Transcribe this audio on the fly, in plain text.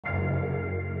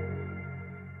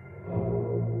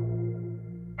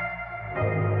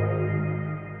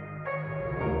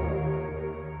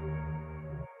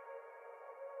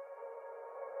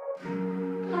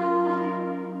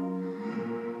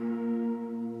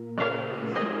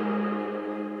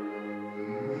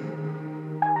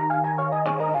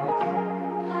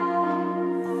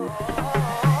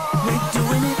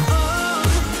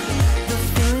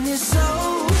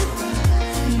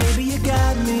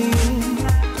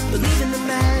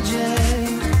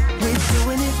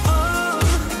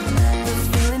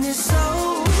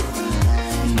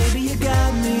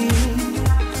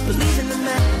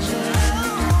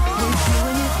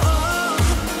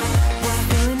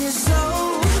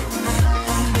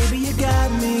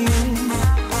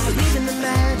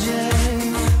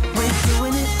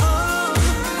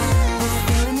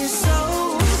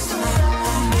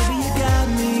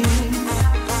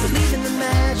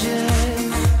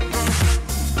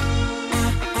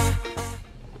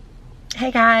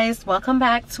Hey guys, welcome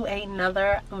back to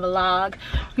another vlog.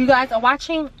 You guys are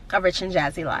watching A Rich and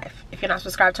Jazzy Life. If you're not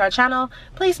subscribed to our channel,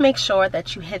 please make sure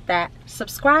that you hit that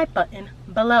subscribe button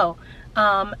below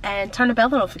and turn the bell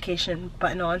notification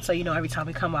button on so you know every time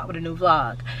we come out with a new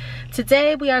vlog.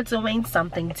 Today we are doing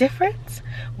something different.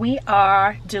 We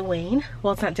are doing,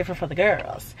 well, it's not different for the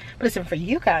girls, but it's different for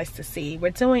you guys to see.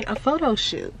 We're doing a photo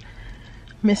shoot.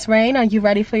 Miss Rain, are you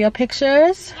ready for your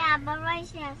pictures? Yeah, but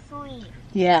Royce is asleep.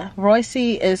 Yeah, Royce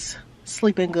is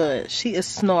sleeping good. She is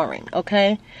snoring,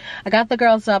 okay? I got the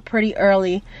girls up pretty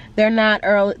early. They're not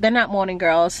morning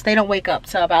girls. They don't wake up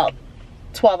till about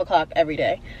 12 o'clock every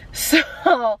day. So We just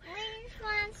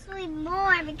want to sleep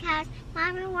more because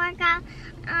Mommy work out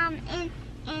what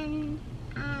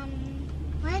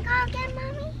do you call it again,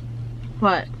 Mommy?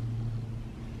 what?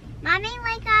 Mommy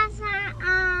wake us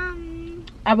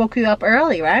I woke you up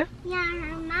early, right? yeah,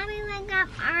 Mommy wake up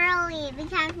early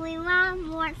because we want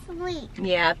more sleep.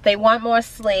 Yeah, they want more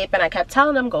sleep, and I kept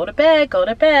telling them go to bed,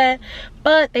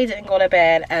 but they didn't go to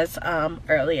bed as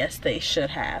early as they should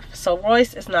have. So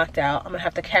Royce is knocked out. I'm gonna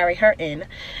have to carry her in.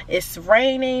 It's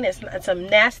raining. It's a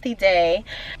nasty day.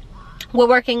 We're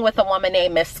working with a woman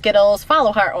named Miss Skittles.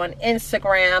 Follow her on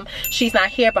Instagram. She's not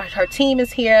here, but her team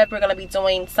is here. We're gonna be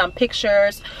doing some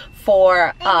pictures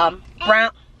for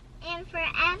Brown. And for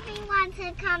everyone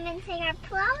to come and take our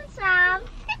clothes off.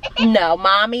 No,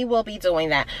 Mommy will be doing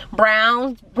that.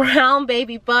 Brown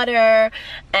Baby Butter,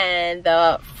 and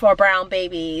for Brown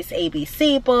Baby's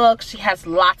ABC book. She has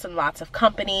lots and lots of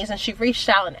companies, and she reached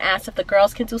out and asked if the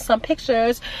girls can do some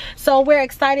pictures. So we're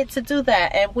excited to do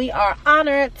that, and we are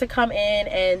honored to come in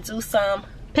and do some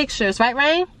pictures. Right,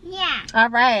 Rain? Yeah. All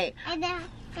right. And then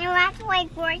we have to wake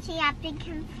Royce up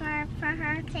for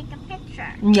her to take a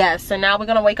picture. Yes, so now we're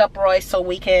going to wake up Royce so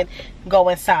we can go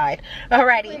inside.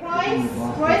 Alrighty. Royce,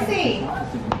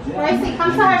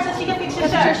 come to her so she can fix your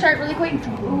Fix your shirt really quick.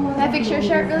 Can I fix your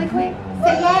shirt really quick?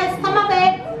 Say yes. Come on,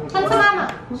 babe. Come to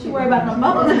Mama. She worried about no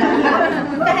bubbles. Go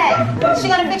ahead. She's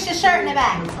going to fix your shirt in the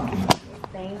back.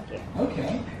 Thank you.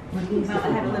 Okay. Mama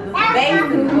had a little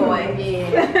baby boy. Yeah.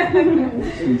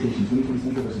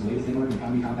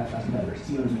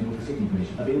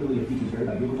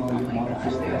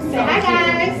 Say hi,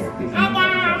 guys. Hi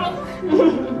guys.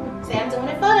 Say I'm doing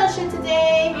a photo shoot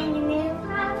today. And you made a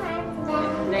problem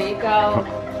today. There you go.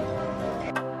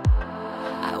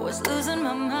 I was losing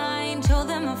my mind, told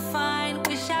them I'm fine,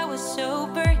 wish I was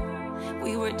sober.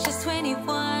 We were just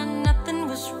 21, nothing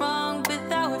was wrong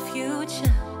with our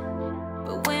future.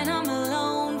 But when I'm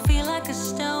alone, feel like a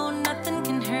stone, nothing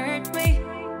can hurt me.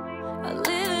 I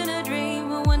live in a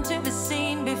dream, I went to the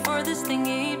scene before this thing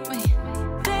ate me.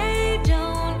 They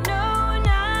don't know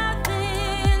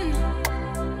nothing.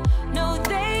 No,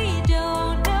 they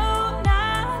don't know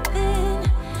nothing.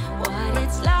 What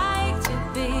it's like to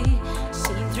be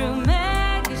seen through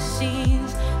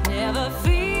magazines, never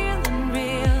feeling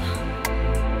real.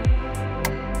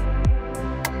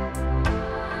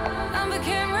 I'm a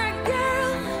camera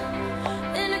girl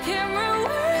in a camera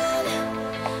world.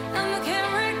 I'm a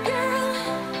camera girl.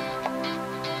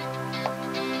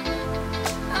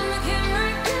 I'm a camera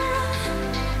girl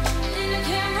in a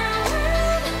camera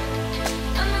world.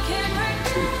 I'm a camera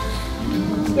girl.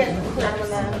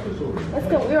 Let's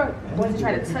go. We were going to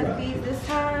try to tuck these this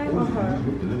time. I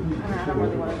don't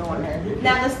really want to go on her.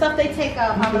 Now the stuff they take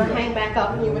up, I'm gonna hang back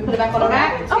up. You can put it back on the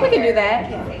rack. Oh, we can do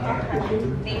that.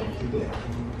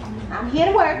 I'm here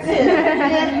to work too.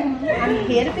 I'm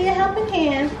here to be a helping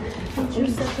hand.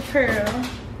 Juice up the curl.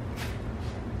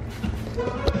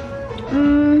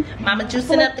 Mama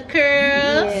juicing up the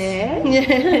curls.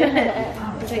 Yeah.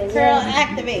 Curl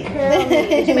activate.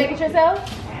 Did you make it yourself?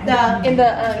 In the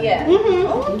yeah.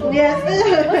 Yes.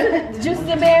 Juices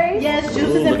and berries. Yes,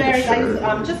 juices and berries. I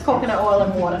use just coconut oil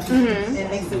and water and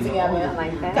mix it together. I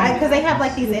like that. Because they have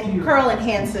like these curl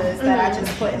enhancers that I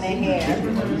just put in their hair.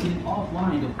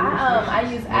 I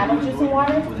use aloe juice and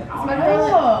water.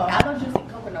 Oh. Aloe juice and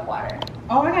coconut water.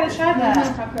 Oh, I gotta try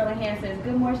that. From Curl Enhancers,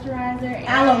 good moisturizer. And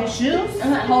Aloe juice?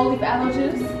 whole leaf aloe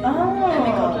juice. Oh. And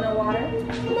then coconut water.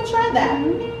 I'm gonna try that.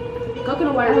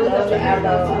 Coconut water really helps your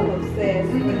aloe.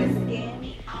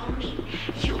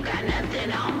 You got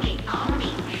nothing on me, on me.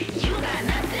 You got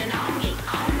nothing on me,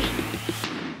 on me.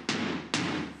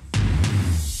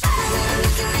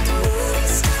 Looking like a movie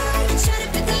star, try to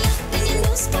pick me up in your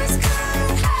new sports car.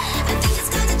 I think it's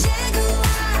called a Jaguar.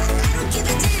 I don't give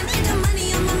a damn, I got money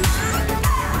on my mind.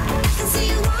 I can see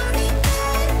you want me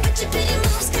bad, but your pretty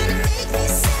moves kinda make me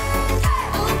sad.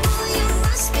 Oh boy, you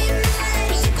must be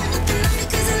mad. You got nothing on me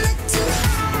 'cause I look too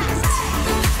hot.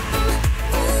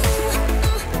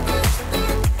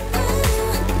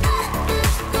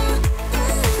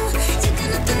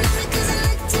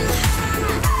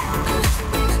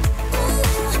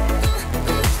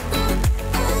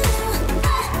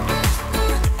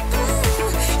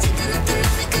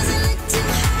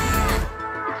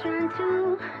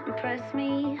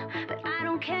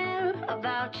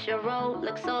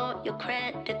 Rolex on your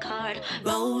credit card.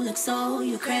 Rolex on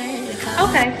your credit card.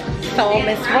 Okay, so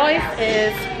Miss Royce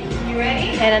is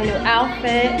in a new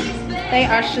outfit. They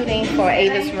are shooting for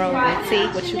Ava's Room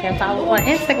Boutique, which you can follow on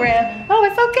Instagram. Oh,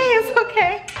 it's okay, it's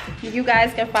okay. You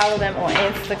guys can follow them on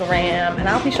Instagram, and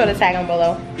I'll be sure to tag them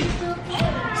below.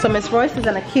 So Miss Royce is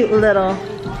in a cute little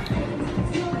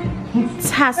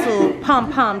tassel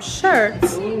pom-pom shirt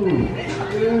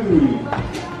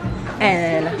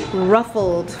and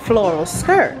ruffled floral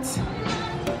skirt,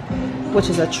 which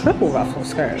is a triple ruffle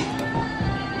skirt.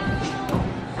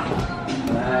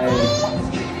 Nice.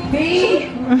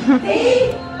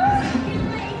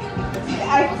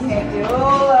 I can't do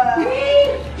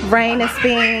it. Rain is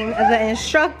being the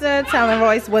instructor, telling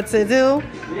Royce what to do.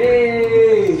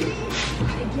 Yay!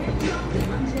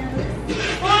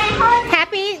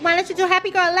 Happy, why don't you do Happy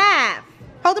Girl Laugh?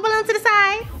 Hold the balloon to the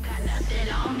side.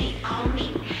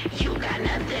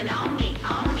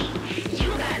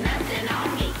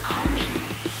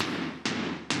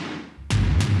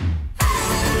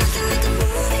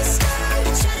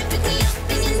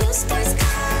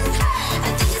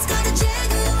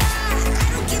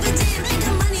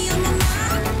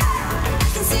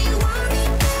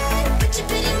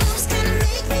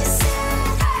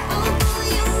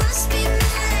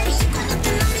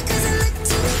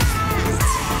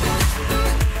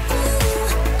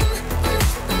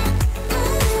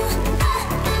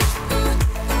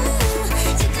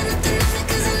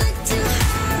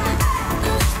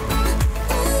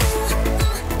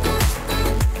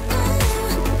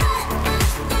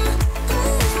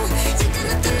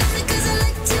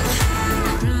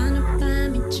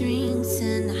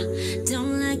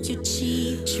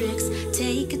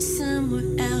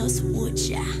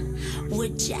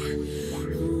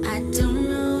 I don't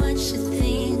know what you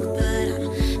think, but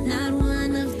I'm not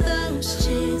one of those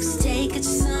chicks. Take it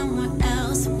somewhere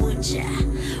else, would ya?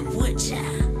 Would ya?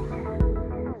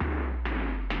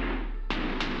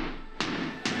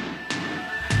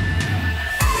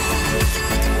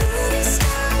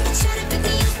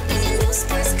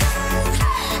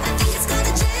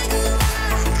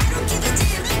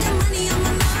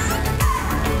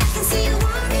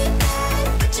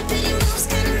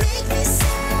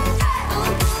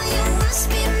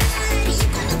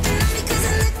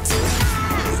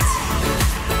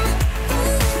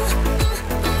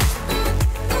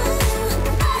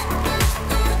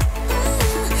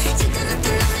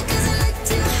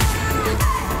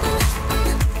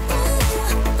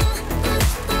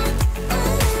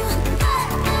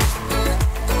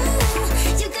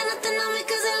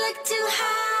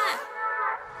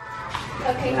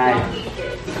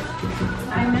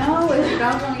 I know, it's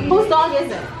dog gonna eat. Whose dog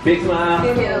is it? Big Smile.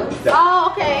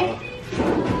 Oh, okay.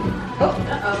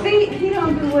 See, he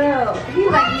don't do well. He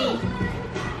like me.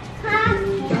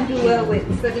 Don't do well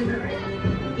with sudden.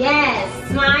 Yes,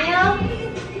 smile.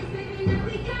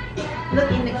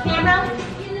 Look in the camera.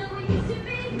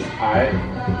 Alright,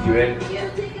 you ready? Yeah.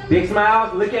 Big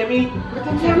Smile, look at me. Look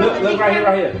in camera. Look right here,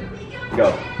 right here.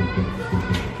 Go.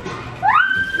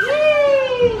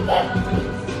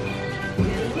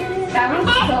 That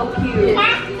one's so cute.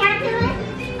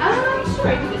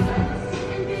 Sure.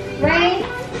 Rain,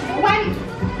 wait.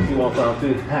 You want some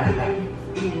too?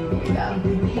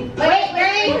 Wait,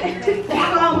 Rain.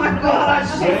 Oh my gosh.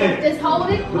 Rain. Just hold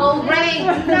it. Hold it. Rain,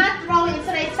 do not throw it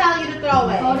until they tell you to throw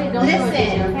it. Hold it. Don't throw it,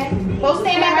 Listen. okay? Go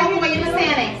stand back over where you're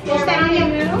standing. Go stand on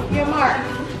your mark.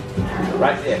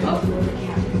 Right there.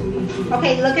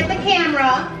 Okay, look at the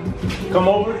camera. Come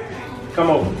over. Come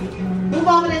over. Move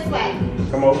over this way.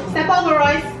 Come over. Step over,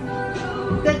 Royce.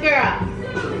 Good girl.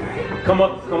 Come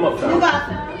up, Move son. up. Up,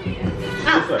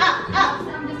 This way. up, up.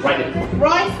 Right there.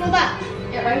 Royce, move up.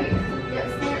 Yeah, right here. Yep,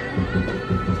 stand.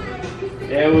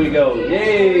 There we go.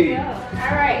 Yay.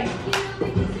 Alright.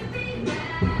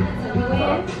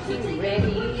 She's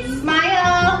ready.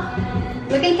 Smile.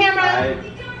 Look in camera. Alright.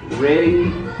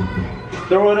 Ready.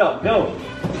 Throw it up. Go.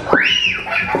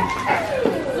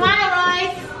 Smile,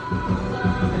 Royce.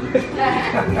 Is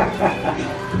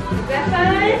that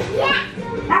fun? Yeah.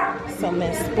 So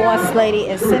Miss Boss Lady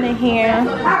is sitting here.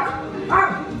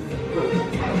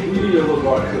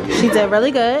 She did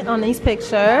really good on these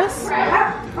pictures.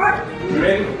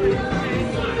 Ready?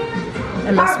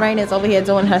 And Miss Rain is over here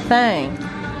doing her thing.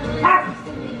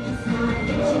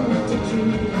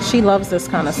 She loves this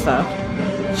kind of stuff.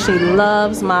 She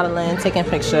loves modeling, taking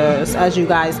pictures, as you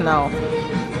guys know.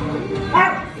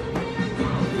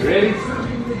 You ready?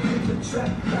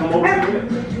 Come over here.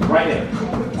 Right there.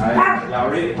 Alright, y'all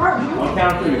ready? On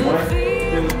count of 3. 1,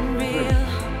 2, 3.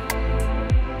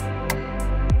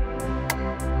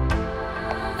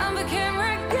 I'm a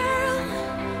camera girl,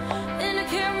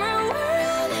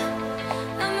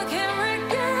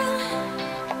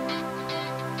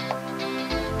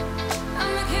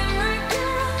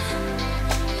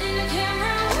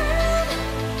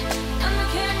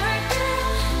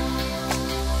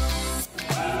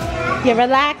 You're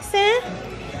relaxing.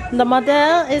 The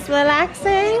model is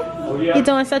relaxing. Oh, yeah. You're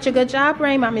doing such a good job,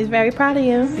 Ray. Mommy's very proud of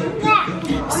you.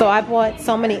 So I bought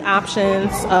so many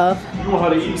options of You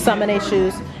want her to eat? some of their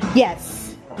shoes.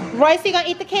 Yes. Royce, you gonna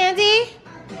eat the candy?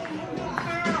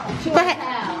 Go ahead.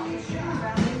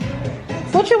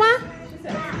 What you want?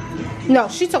 No,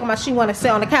 she's talking about she want to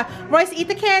sit on the couch. Royce, eat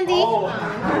the candy. Oh.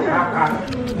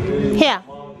 Here.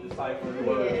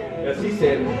 As he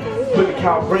said, put the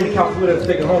couch, bring the couch with us,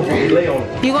 take it home so we lay on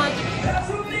it. You want?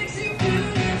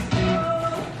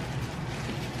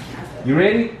 You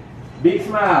ready? Big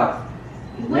smile.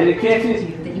 Ready to catch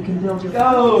it? That you can build your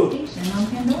Go. own station on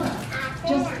Pandora.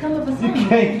 Just come up with something You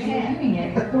can't. and doing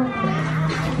it before.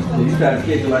 You try to catch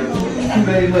it like 2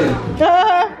 days later.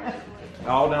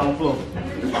 All down the floor.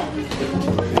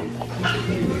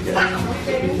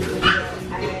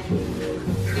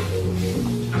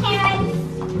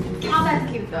 Oh,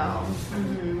 that's cute though.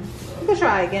 You can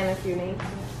try again if you need.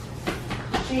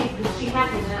 She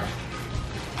happy now.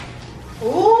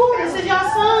 Ooh, this is your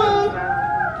song.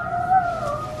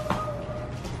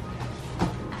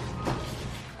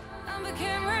 I'm a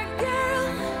camera girl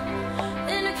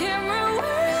in a camera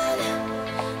world.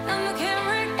 I'm a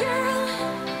camera girl.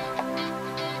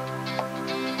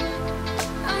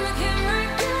 I'm a camera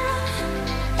girl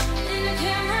in a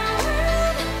camera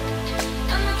world.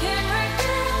 I'm a camera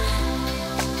girl.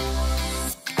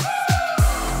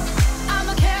 I'm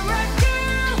a camera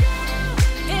girl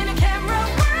in a camera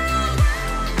world.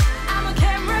 I'm a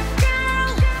camera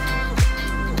girl.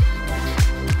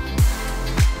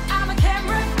 I'm a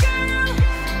camera girl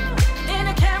in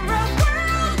a camera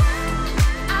world.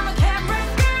 I'm a camera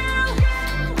girl.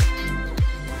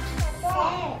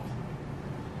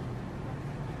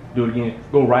 Do it again.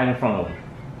 Go right in front of him.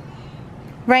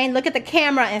 Rain, look at the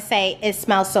camera and say, it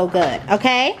smells so good,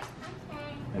 okay?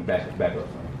 And back up. Smells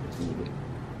so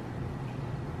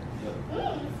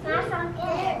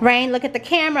good. Rain, look at the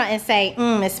camera and say,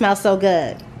 it smells so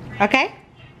good, okay?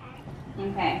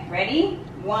 Okay, ready?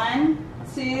 1,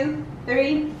 2,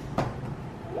 3.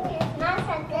 It smells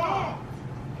so good.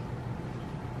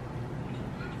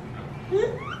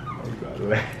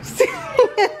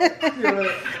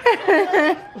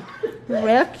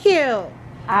 Real cute.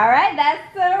 All right,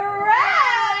 that's a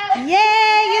wrap.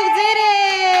 Yay, you did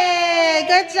it.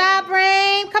 Good job,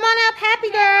 Rain. Come on up, happy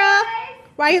girl.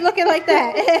 Why are you looking like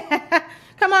that?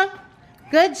 Come on.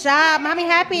 Good job, mommy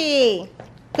happy.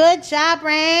 Good job,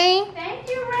 Rain. Thank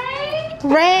you, Ray.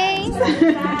 Rain.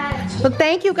 Well,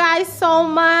 thank you guys so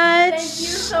much. Thank you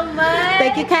so much.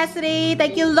 Thank you, Cassidy.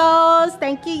 Thank you, Loz.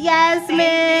 Thank you,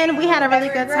 Yasmin. We had a really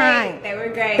good time. They were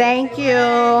great. Thank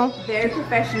you. Very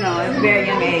professional at a very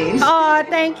young age. Oh,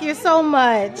 thank you so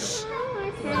much.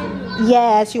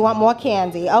 Yes, you want more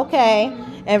candy. Okay.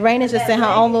 And Rain is just in her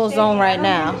own little zone right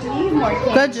now. Need more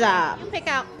candy. Good job. Pick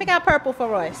out purple for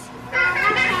Royce. I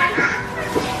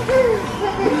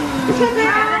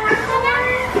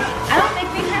don't think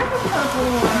we have a purple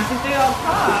one because they all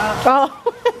pop. Oh.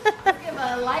 Give a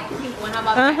light pink one. How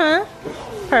about that?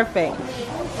 Perfect.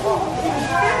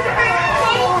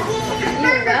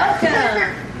 You're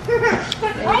welcome.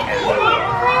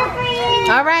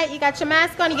 All right, you got your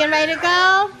mask on. You getting ready to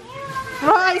go?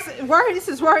 Royce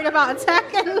is worried about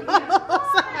attacking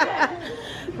Loz.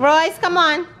 Royce, come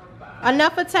on.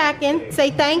 Enough attacking.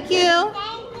 Say thank you.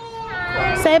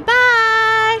 Say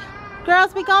bye.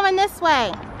 Girls, we going this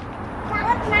way.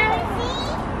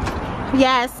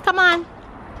 Yes, come on.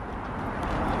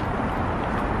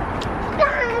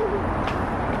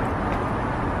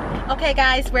 Okay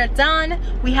guys, we're done.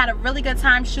 We had a really good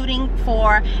time shooting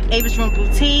for Ava's Room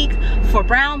Boutique, for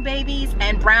brown babies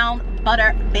and brown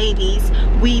butter babies.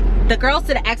 The girls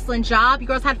did an excellent job. You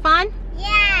girls had fun?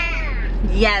 Yeah.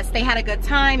 Yes, they had a good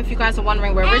time. If you guys are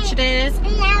wondering where Richard is.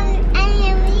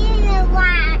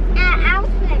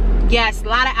 Yes, a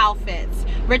lot of outfits.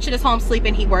 Richard is home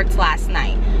sleeping. He worked last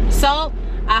night. So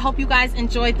I hope you guys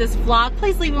enjoyed this vlog.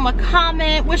 Please leave them a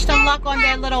comment. Wish them luck on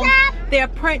their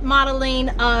print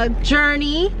modeling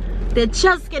journey. They're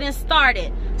just getting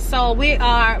started. So we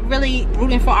are really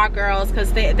rooting for our girls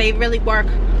because they really work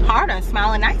hard on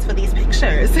smiling nights for these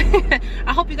pictures.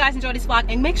 I hope you guys enjoyed this vlog,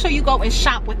 and make sure you go and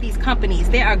shop with these companies.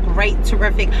 They are great,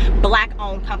 terrific,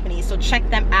 black-owned companies. So check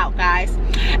them out, guys.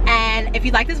 And if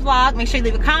you like this vlog, make sure you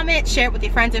leave a comment, share it with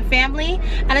your friends and family.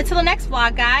 And until the next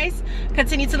vlog, guys,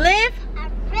 continue to live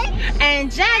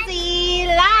and jazzy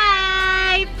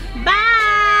life.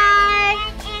 Bye.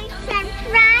 And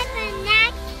subscribe for the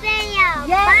next video.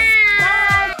 Yes.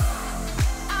 Bye.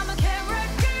 I'm a camera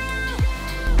girl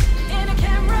in a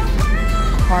camera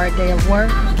world. Hard day of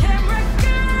work, I'm a camera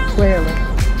girl. clearly.